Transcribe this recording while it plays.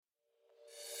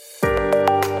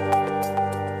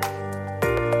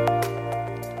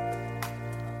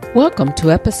Welcome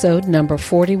to episode number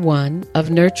 41 of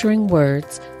Nurturing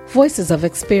Words, Voices of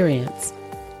Experience.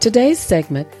 Today's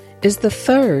segment is the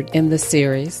third in the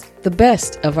series, The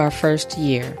Best of Our First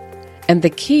Year, and the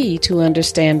key to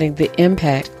understanding the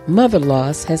impact mother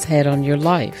loss has had on your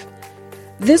life.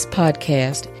 This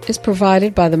podcast is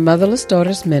provided by the Motherless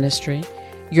Daughters Ministry,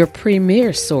 your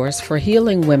premier source for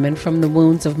healing women from the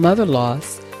wounds of mother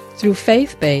loss through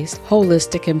faith-based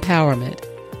holistic empowerment.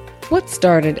 What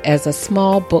started as a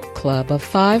small book club of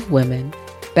 5 women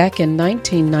back in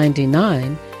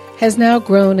 1999 has now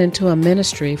grown into a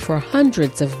ministry for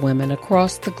hundreds of women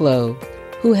across the globe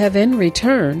who have in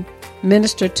return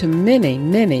ministered to many,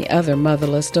 many other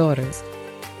motherless daughters.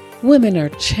 Women are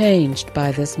changed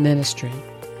by this ministry.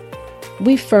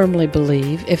 We firmly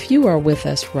believe if you are with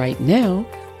us right now,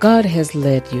 God has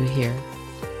led you here.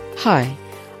 Hi,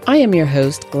 I am your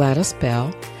host, Gladys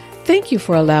Bell. Thank you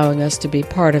for allowing us to be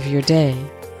part of your day.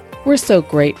 We're so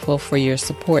grateful for your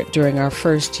support during our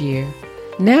first year.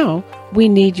 Now, we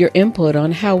need your input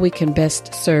on how we can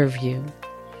best serve you.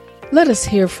 Let us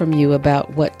hear from you about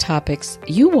what topics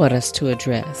you want us to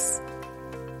address.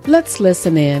 Let's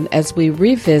listen in as we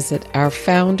revisit our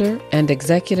founder and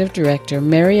executive director,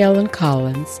 Mary Ellen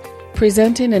Collins,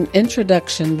 presenting an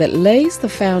introduction that lays the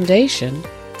foundation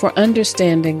for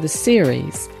understanding the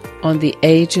series on the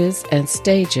ages and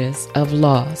stages of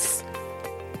loss.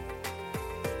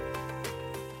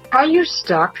 Are you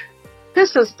stuck?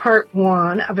 This is part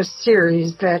 1 of a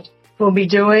series that we'll be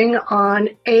doing on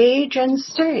age and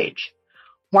stage.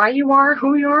 Why you are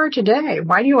who you are today.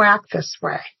 Why do you act this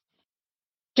way?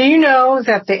 Do you know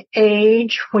that the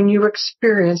age when you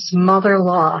experience mother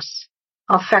loss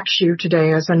affects you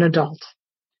today as an adult?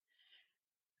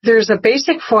 There's a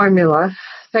basic formula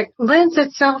that lends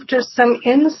itself to some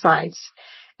insights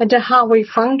into how we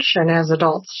function as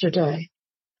adults today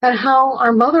and how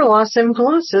our mother loss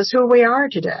influences who we are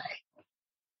today.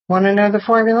 Want to know the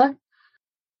formula?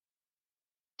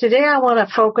 Today I want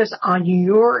to focus on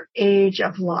your age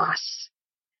of loss.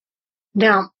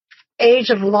 Now, age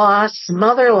of loss,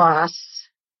 mother loss,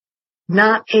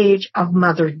 not age of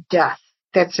mother death.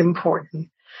 That's important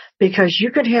because you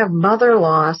could have mother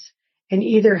loss and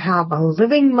either have a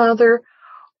living mother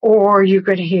or you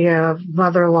could have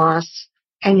mother loss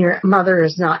and your mother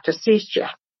is not deceased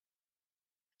yet.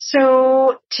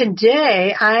 So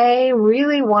today I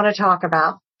really want to talk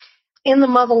about, in the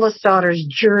Motherless Daughters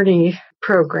Journey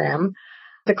program,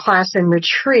 the class and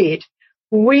retreat,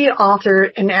 we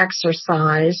authored an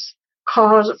exercise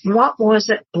called What Was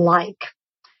It Like?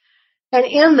 And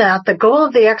in that, the goal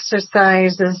of the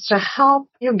exercise is to help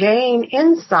you gain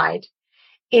insight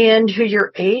into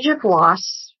your age of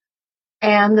loss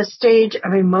and the stage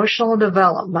of emotional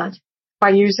development by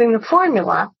using the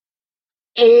formula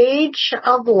age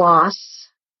of loss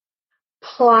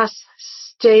plus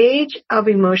stage of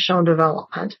emotional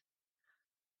development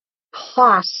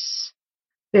plus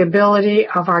the ability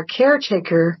of our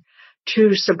caretaker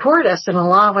to support us and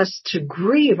allow us to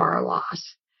grieve our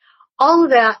loss. All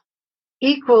of that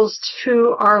equals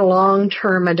to our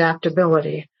long-term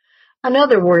adaptability. In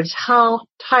other words, how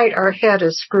tight our head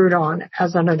is screwed on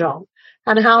as an adult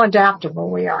and how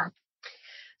adaptable we are.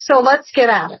 So let's get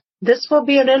at it. This will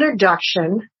be an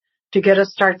introduction to get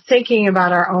us start thinking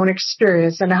about our own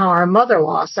experience and how our mother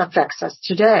loss affects us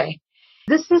today.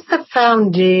 This is the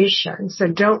foundation, so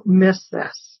don't miss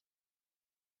this.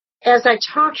 As I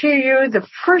talk to you, the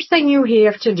first thing you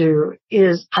have to do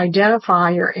is identify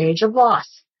your age of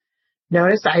loss.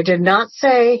 Notice I did not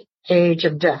say age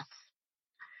of death.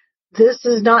 This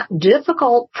is not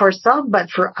difficult for some, but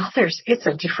for others, it's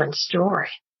a different story.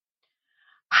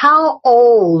 How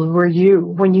old were you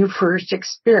when you first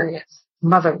experienced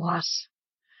mother loss?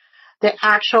 The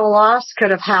actual loss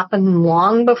could have happened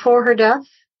long before her death,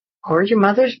 or your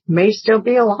mother may still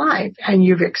be alive and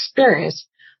you've experienced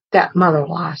that mother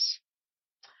loss.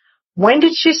 When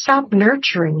did she stop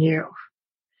nurturing you?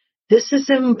 This is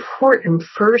an important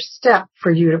first step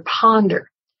for you to ponder.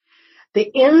 The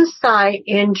insight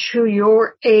into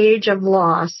your age of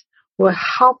loss will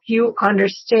help you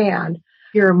understand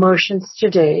your emotions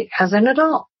today as an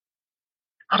adult.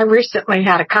 I recently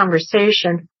had a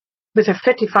conversation with a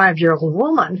 55-year-old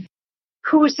woman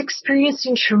who was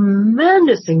experiencing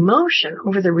tremendous emotion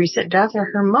over the recent death of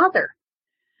her mother.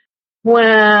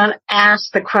 When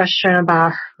asked the question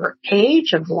about her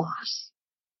age of loss,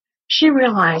 she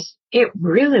realized it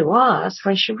really was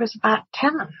when she was about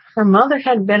 10. Her mother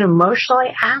had been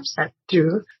emotionally absent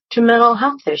due to mental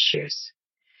health issues.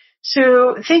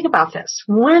 So think about this.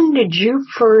 When did you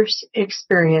first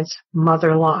experience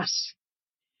mother loss?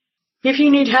 If you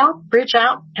need help, reach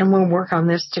out and we'll work on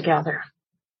this together.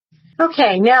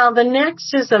 Okay, now the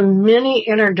next is a mini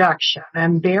introduction,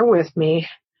 and bear with me.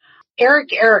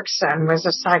 Erik Erikson was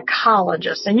a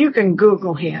psychologist, and you can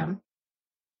Google him,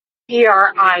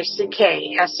 Erikson.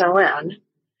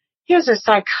 He was a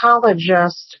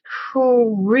psychologist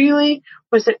who really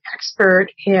was an expert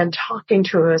in talking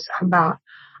to us about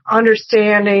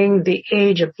understanding the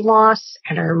age of loss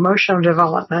and our emotional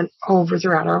development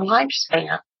throughout our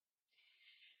lifespan.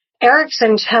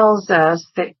 Erikson tells us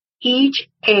that each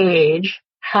age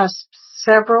has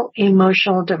several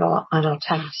emotional developmental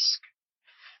tasks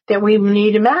that we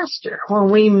need to master.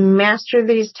 When we master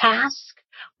these tasks,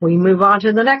 we move on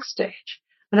to the next stage.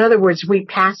 In other words, we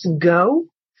pass go,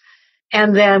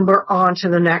 and then we're on to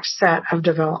the next set of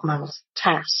developmental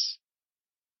tasks.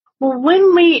 Well,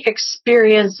 when we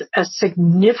experience a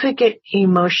significant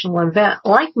emotional event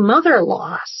like mother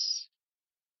loss,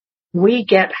 we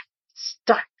get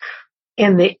stuck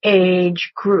in the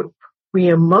age group we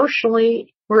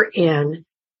emotionally were in,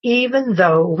 even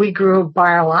though we grew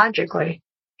biologically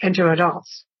into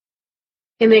adults.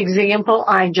 In the example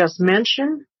I just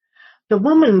mentioned, the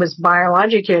woman was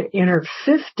biologically in her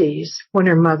 50s when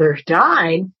her mother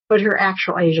died, but her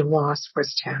actual age of loss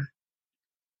was 10.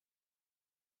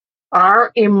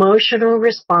 Our emotional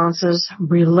responses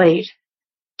relate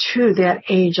to that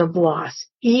age of loss.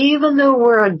 Even though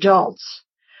we're adults,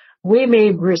 we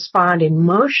may respond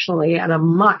emotionally at a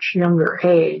much younger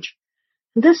age.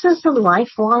 This is a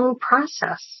lifelong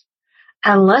process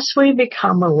unless we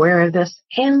become aware of this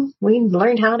and we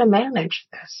learn how to manage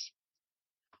this.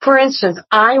 For instance,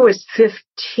 I was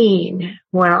 15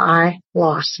 when I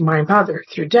lost my mother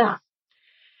through death.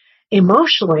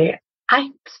 Emotionally, I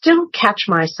still catch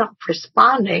myself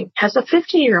responding as a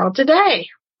 50-year-old today.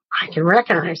 I can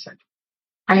recognize it.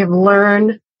 I have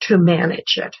learned to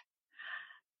manage it.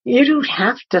 You don't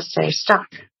have to stay stuck,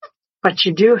 but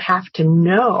you do have to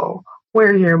know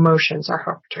where your emotions are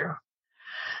hooked to.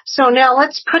 So now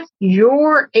let's put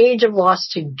your age of loss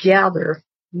together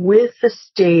with the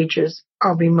stages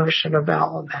of emotional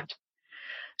development.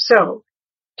 So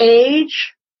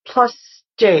age plus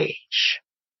stage.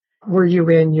 Were you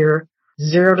in your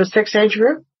 0 to 6 age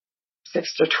group,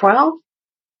 6 to 12,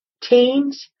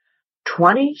 teens,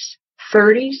 20s,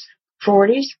 30s,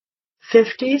 40s,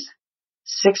 50s,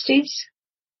 60s?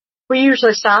 We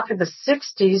usually stop at the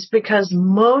 60s because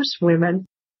most women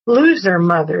lose their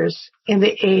mothers in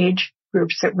the age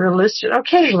groups that were listed.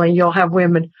 Occasionally, you'll have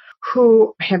women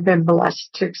who have been blessed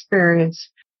to experience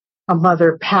a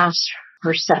mother past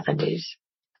her 70s.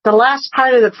 The last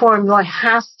part of the formula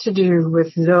has to do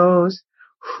with those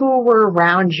who were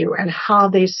around you and how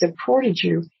they supported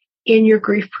you in your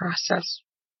grief process.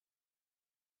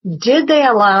 Did they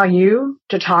allow you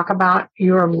to talk about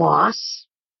your loss,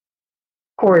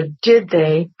 or did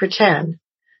they pretend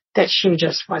that she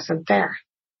just wasn't there?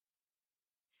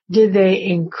 Did they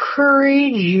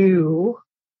encourage you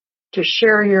to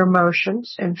share your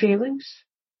emotions and feelings?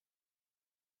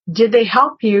 Did they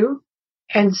help you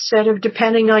instead of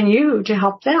depending on you to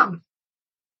help them?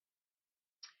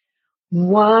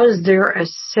 Was there a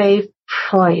safe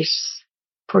place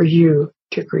for you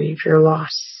to grieve your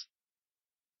loss?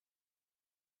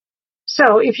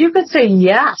 So if you could say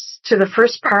yes to the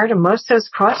first part of most of those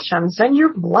questions, then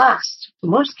you're blessed.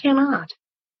 Most cannot.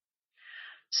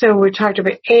 So we talked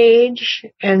about age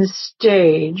and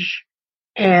stage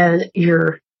and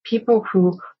your people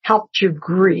who helped you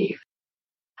grieve.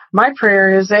 My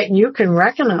prayer is that you can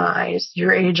recognize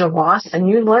your age of loss and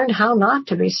you learn how not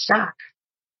to be stuck.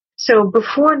 So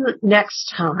before the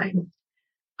next time,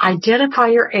 identify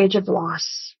your age of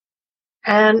loss.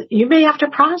 And you may have to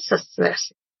process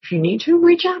this. If you need to,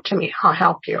 reach out to me. I'll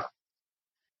help you.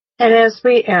 And as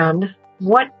we end,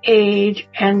 what age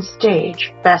and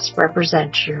stage best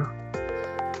represents you?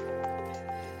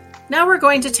 Now we're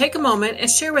going to take a moment and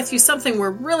share with you something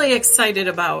we're really excited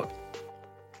about.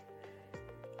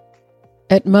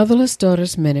 At Motherless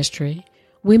Daughters Ministry,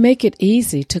 we make it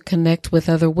easy to connect with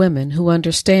other women who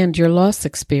understand your loss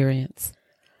experience.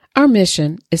 Our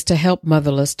mission is to help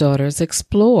motherless daughters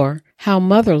explore how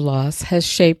mother loss has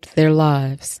shaped their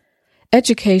lives.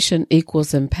 Education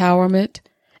equals empowerment,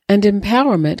 and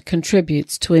empowerment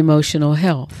contributes to emotional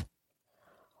health.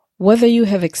 Whether you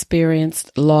have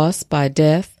experienced loss by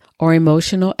death or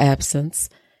emotional absence,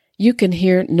 you can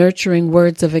hear nurturing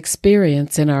words of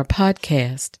experience in our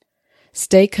podcast.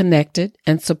 Stay connected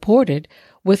and supported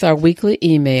with our weekly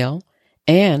email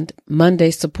and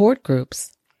Monday support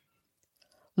groups.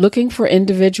 Looking for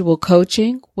individual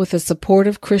coaching with a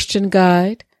supportive Christian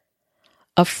guide?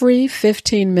 A free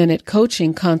 15-minute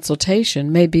coaching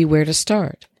consultation may be where to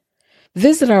start.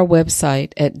 Visit our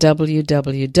website at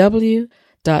www.motherlessdaughters.org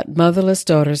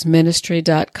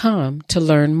www.motherlessdaughtersministry.com to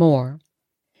learn more.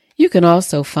 You can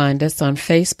also find us on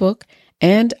Facebook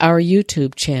and our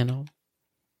YouTube channel.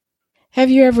 Have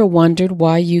you ever wondered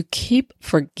why you keep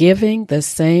forgiving the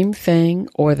same thing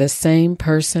or the same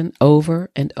person over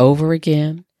and over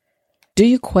again? Do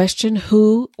you question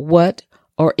who, what,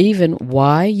 or even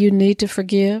why you need to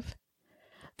forgive?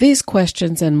 These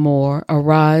questions and more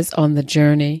arise on the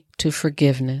journey to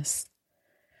forgiveness.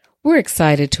 We're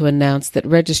excited to announce that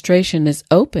registration is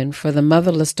open for the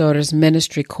Motherless Daughters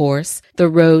Ministry course, The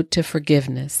Road to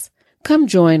Forgiveness. Come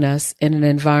join us in an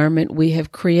environment we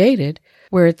have created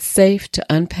where it's safe to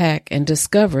unpack and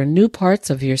discover new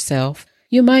parts of yourself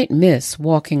you might miss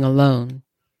walking alone.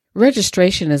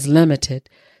 Registration is limited,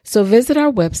 so visit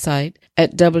our website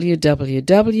at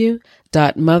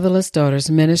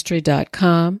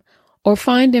www.motherlessdaughtersministry.com or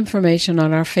find information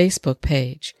on our Facebook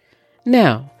page.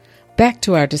 Now, back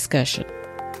to our discussion.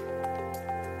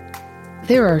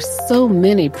 There are so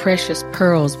many precious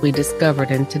pearls we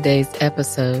discovered in today's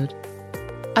episode.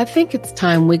 I think it's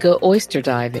time we go oyster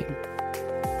diving.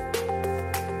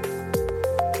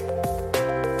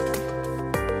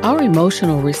 Our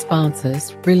emotional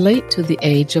responses relate to the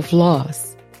age of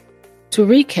loss. To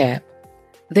recap,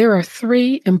 there are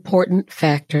 3 important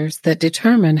factors that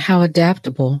determine how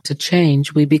adaptable to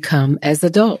change we become as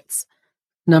adults.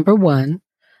 Number 1,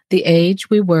 the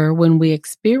age we were when we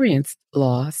experienced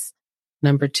loss.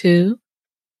 Number 2,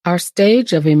 our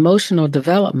stage of emotional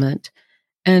development.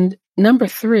 And number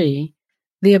 3,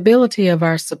 the ability of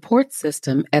our support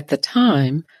system at the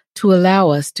time to allow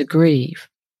us to grieve.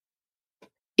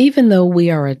 Even though we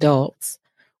are adults,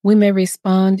 we may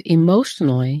respond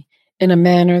emotionally in a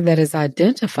manner that is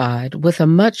identified with a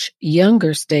much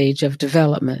younger stage of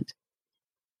development.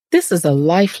 This is a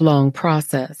lifelong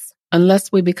process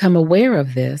unless we become aware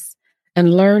of this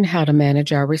and learn how to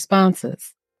manage our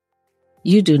responses.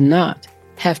 You do not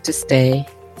have to stay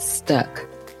stuck.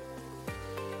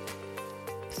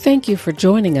 Thank you for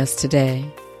joining us today.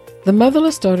 The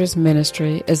Motherless Daughters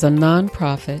Ministry is a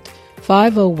nonprofit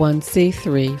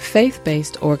 501c3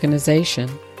 faith-based organization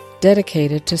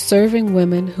dedicated to serving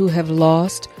women who have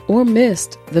lost or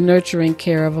missed the nurturing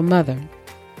care of a mother.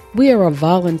 We are a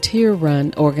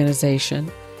volunteer-run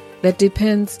organization that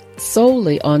depends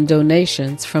solely on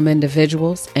donations from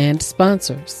individuals and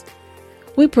sponsors.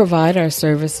 We provide our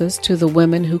services to the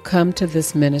women who come to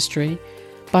this ministry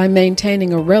by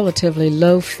maintaining a relatively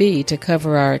low fee to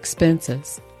cover our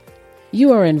expenses.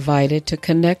 You are invited to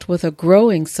connect with a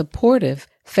growing, supportive,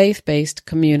 faith-based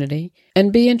community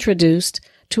and be introduced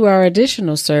to our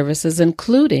additional services,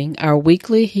 including our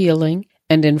weekly healing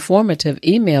and informative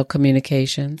email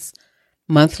communications,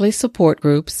 monthly support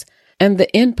groups, and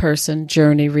the in-person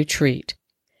Journey Retreat.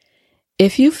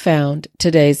 If you found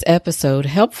today's episode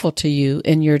helpful to you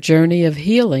in your journey of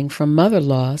healing from mother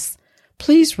loss,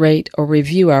 please rate or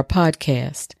review our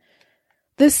podcast.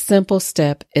 This simple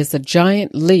step is a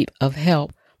giant leap of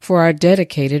help for our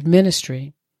dedicated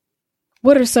ministry.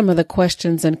 What are some of the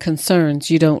questions and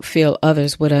concerns you don't feel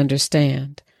others would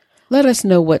understand? Let us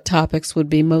know what topics would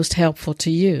be most helpful to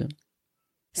you.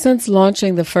 Since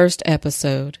launching the first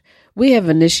episode, we have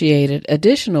initiated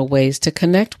additional ways to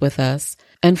connect with us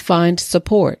and find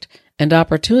support and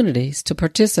opportunities to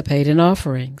participate in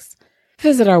offerings.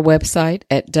 Visit our website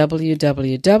at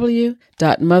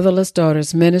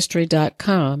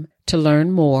www.motherlessdaughtersministry.com to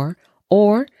learn more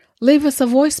or leave us a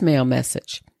voicemail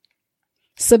message.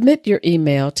 Submit your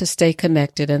email to stay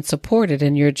connected and supported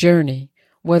in your journey,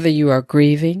 whether you are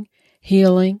grieving,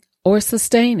 healing, or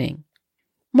sustaining.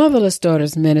 Motherless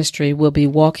Daughters Ministry will be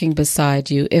walking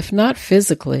beside you, if not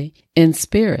physically, in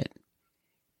spirit.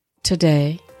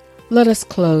 Today, let us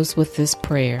close with this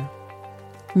prayer.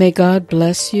 May God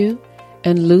bless you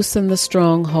and loosen the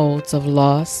strongholds of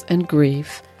loss and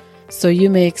grief, so you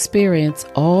may experience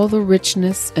all the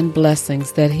richness and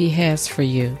blessings that He has for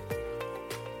you.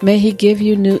 May He give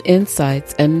you new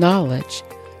insights and knowledge,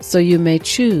 so you may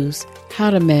choose how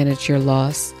to manage your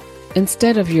loss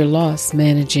instead of your loss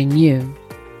managing you.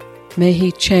 May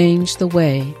He change the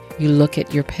way you look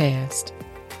at your past.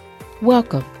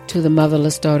 Welcome to the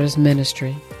Motherless Daughters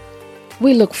Ministry.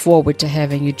 We look forward to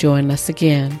having you join us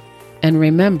again, and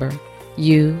remember,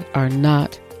 you are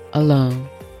not alone.